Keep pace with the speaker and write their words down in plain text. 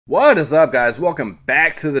What is up, guys? Welcome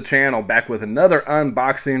back to the channel, back with another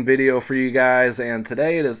unboxing video for you guys, and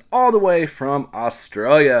today it is all the way from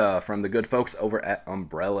Australia, from the good folks over at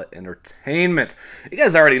Umbrella Entertainment. You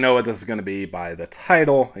guys already know what this is going to be by the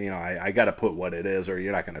title. You know, I got to put what it is, or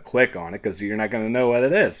you're not going to click on it, because you're not going to know what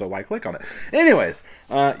it is, so why click on it? Anyways,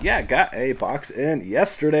 yeah, got a box in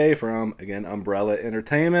yesterday from, again, Umbrella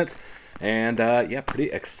Entertainment. And, yeah,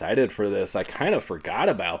 pretty excited for this. I kind of forgot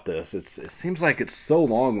about this. It seems like it's so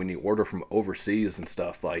long when you order from overseas and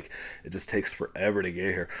stuff. Like, it just takes forever to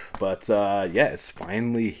get here. But, yeah, it's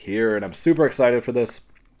finally here, and I'm super excited for this.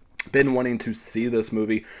 Been wanting to see this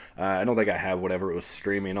movie. I don't think I have whatever it was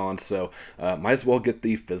streaming on, so might as well get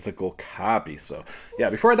the physical copy. So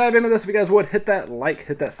yeah, before I dive into this, if you guys would hit that like,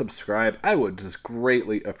 hit that subscribe, I would just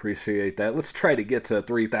greatly appreciate that. Let's try to get to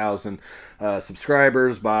 3,000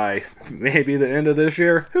 subscribers by maybe the end of this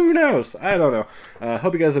year. Who knows? I don't know.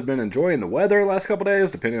 Hope you guys have been enjoying the weather the last couple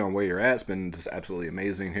days, depending on where you're at. It's been just absolutely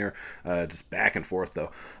amazing here. Just back and forth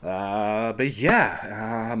though. But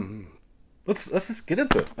yeah. Let's just get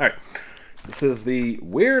into it. All right, this is the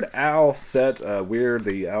Weird Al set, Weird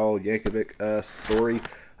the Al Yankovic story,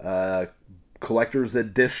 collector's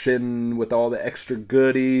edition with all the extra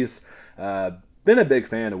goodies. Been a big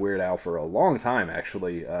fan of Weird Al for a long time,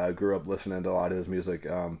 actually. Grew up listening to a lot of his music.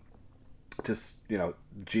 Just, you know,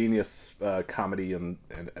 genius comedy and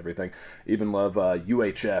everything. Even love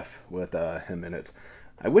UHF with him in it.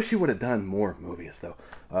 I wish he would have done more movies, though.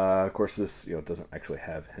 Of course, this doesn't actually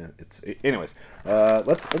have him. Anyways.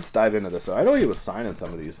 Let's dive into this. So I know he was signing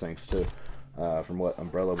some of these things too, from what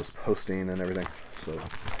Umbrella was posting and everything. So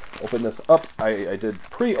open this up. I did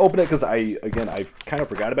pre-open it because I kind of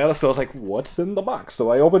forgot about it. So I was like, what's in the box?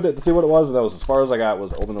 So I opened it to see what it was, and that was as far as I got.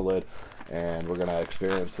 Was open the lid, and we're gonna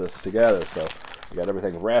experience this together. So we got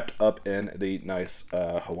everything wrapped up in the nice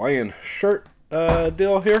Hawaiian shirt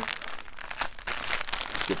deal here.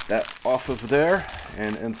 Get that off of there,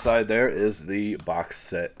 and inside there is the box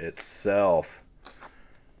set itself.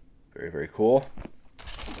 Very, very cool.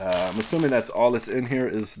 I'm assuming that's all that's in here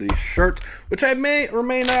is the shirt, which I may or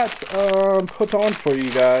may not put on for you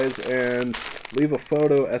guys and leave a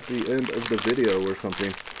photo at the end of the video or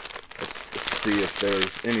something. Let's see if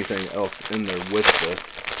there's anything else in there with this.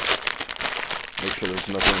 Make sure there's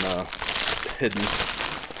nothing hidden.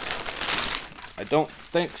 I don't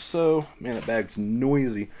think so. Man, that bag's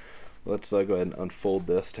noisy. Let's go ahead and unfold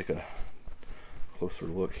this. Take a closer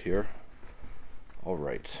look here. All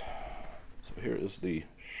right. So here is the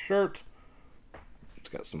shirt. It's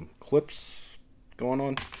got some clips going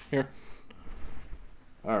on here.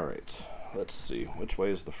 All right. Let's see. Which way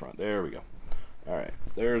is the front? There we go. All right.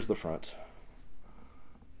 There's the front.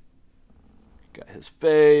 Got his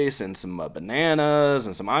face and some bananas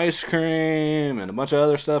and some ice cream and a bunch of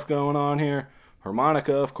other stuff going on here.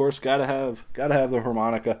 Harmonica, of course, gotta have the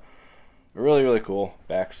harmonica. Really, really cool.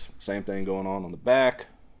 Back's same thing going on the back.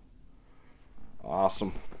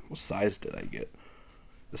 Awesome. What size did I get?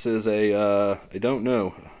 This is a I don't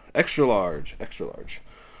know, extra large, extra large.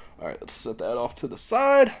 All right, let's set that off to the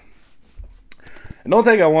side. And don't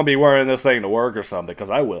think I won't be wearing this thing to work or something, because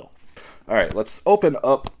I will. All right, let's open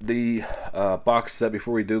up the box set.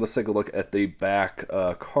 Before we do, let's take a look at the back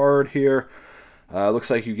card here. Looks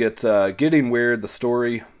like you get Getting Weird, the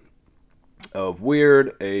story of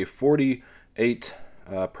Weird, a 48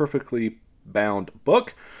 perfectly bound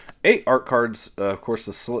book. 8 art cards, of course,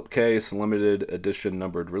 the slipcase, limited edition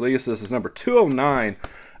numbered release. This is number 209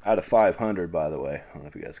 out of 500, by the way. I don't know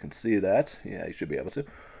if you guys can see that. Yeah, you should be able to.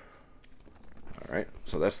 All right,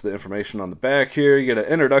 so that's the information on the back here. You get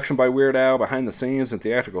an introduction by Weird Al, behind the scenes and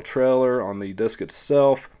theatrical trailer on the disc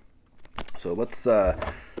itself. So let's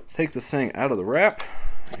take this thing out of the wrap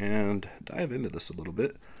and dive into this a little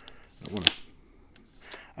bit.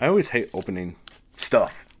 I always hate opening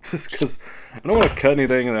stuff just because I don't want to cut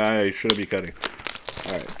anything that I shouldn't be cutting.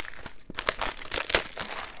 All right,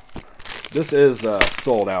 this is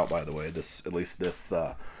sold out, by the way. At least this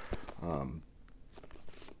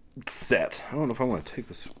set. I don't know if I want to take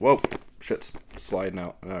this. Whoa, shit's sliding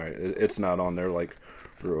out. All right, it's not on there like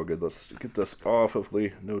real good. Let's get this off.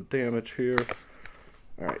 Hopefully, no damage here.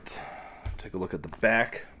 All right, take a look at the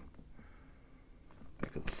back.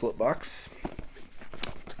 Back of the slip box.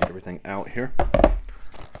 Get everything out here.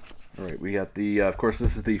 All right, we got the, of course,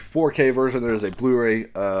 this is the 4K version. There is a Blu-ray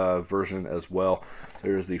version as well.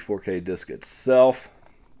 There's the 4K disc itself.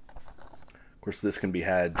 Of course, this can be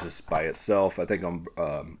had just by itself. I think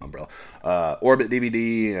Umbrella, Orbit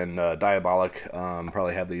DVD and Diabolic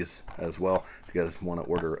probably have these as well. If you guys want to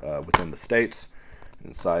order within the States.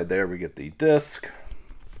 Inside there, we get the disc.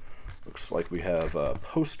 Looks like we have a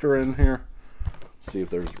poster in here. See if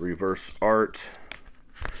there's reverse art.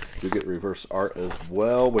 You get reverse art as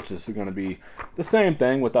well, which is going to be the same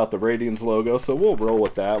thing without the Ratings logo. So we'll roll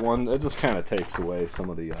with that one. It just kind of takes away some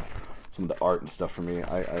of the art and stuff for me.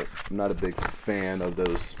 I'm not a big fan of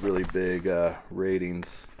those really big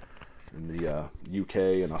Ratings in the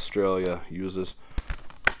UK and Australia uses.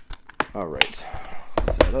 All right,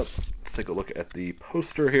 let's set up. Let's take a look at the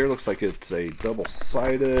poster here. Looks like it's a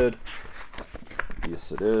double-sided.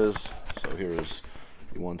 Yes, it is. So here's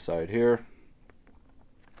the one side here.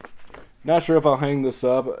 Not sure if I'll hang this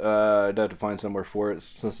up. I'd have to find somewhere for it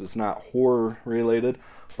since it's not horror related.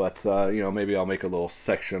 But you know, maybe I'll make a little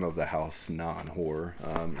section of the house non-horror.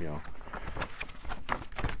 You know.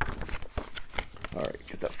 All right,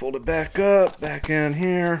 get that folded back up, back in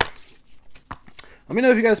here. Let me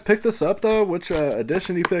know if you guys picked this up though, which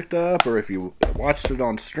edition you picked up, or if you watched it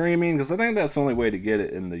on streaming, because I think that's the only way to get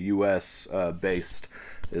it in the US based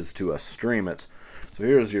is to stream it. So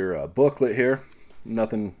here's your booklet here.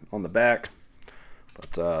 Nothing on the back,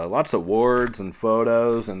 but lots of awards and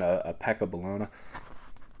photos and a pack of bologna.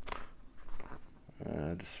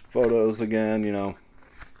 Just photos again, you know,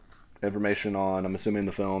 information on, I'm assuming,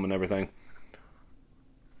 the film and everything.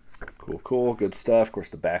 Cool, cool, good stuff. Of course,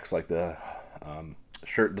 the back's like the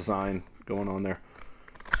shirt design going on there.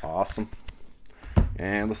 Awesome.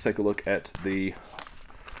 And let's take a look at the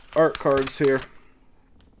art cards here.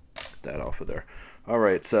 Get that off of there. All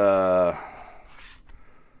right, yeah,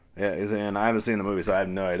 and I haven't seen the movie, so I have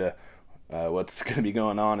no idea what's going to be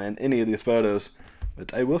going on in any of these photos.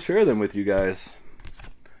 But I will share them with you guys.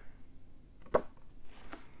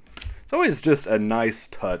 It's always just a nice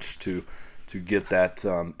touch to get that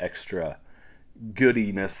extra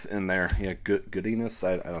goodiness in there. Yeah, goodiness.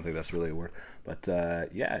 I don't think that's really a word. But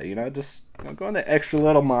yeah, you know, just going the extra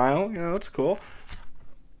little mile. You know, it's cool.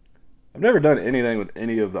 I've never done anything with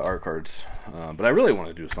any of the art cards, but I really want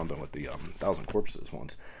to do something with the 1,000 Corpses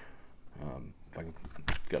ones. If I can,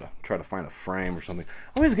 gotta try to find a frame or something.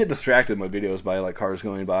 I always get distracted in my videos by like cars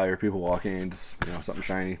going by or people walking, just, you know, something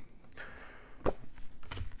shiny.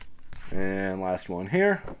 And last one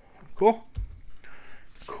here. Cool.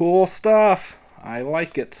 Cool stuff. I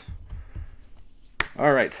like it.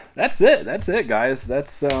 All right, that's it. That's it, guys.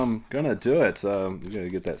 That's gonna do it. I'm gonna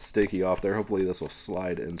get that sticky off there. Hopefully this will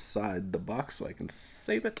slide inside the box so I can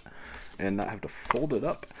save it and not have to fold it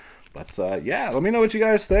up. But yeah, let me know what you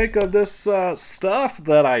guys think of this stuff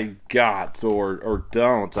that I got or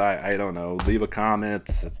don't. I don't know. Leave a comment,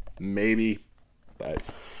 maybe.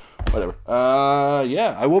 Whatever.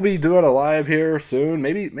 Yeah, I will be doing a live here soon.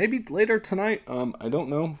 Maybe later tonight. I don't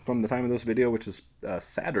know from the time of this video, which is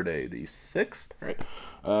Saturday the 6th, right?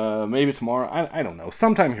 Maybe tomorrow. I don't know.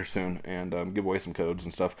 Sometime here soon, and give away some codes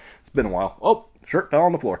and stuff. It's been a while. Oh, shirt fell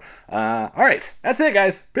on the floor. All right, that's it,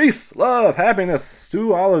 guys. Peace, love, happiness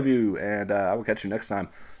to all of you, and I will catch you next time.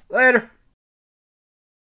 Later.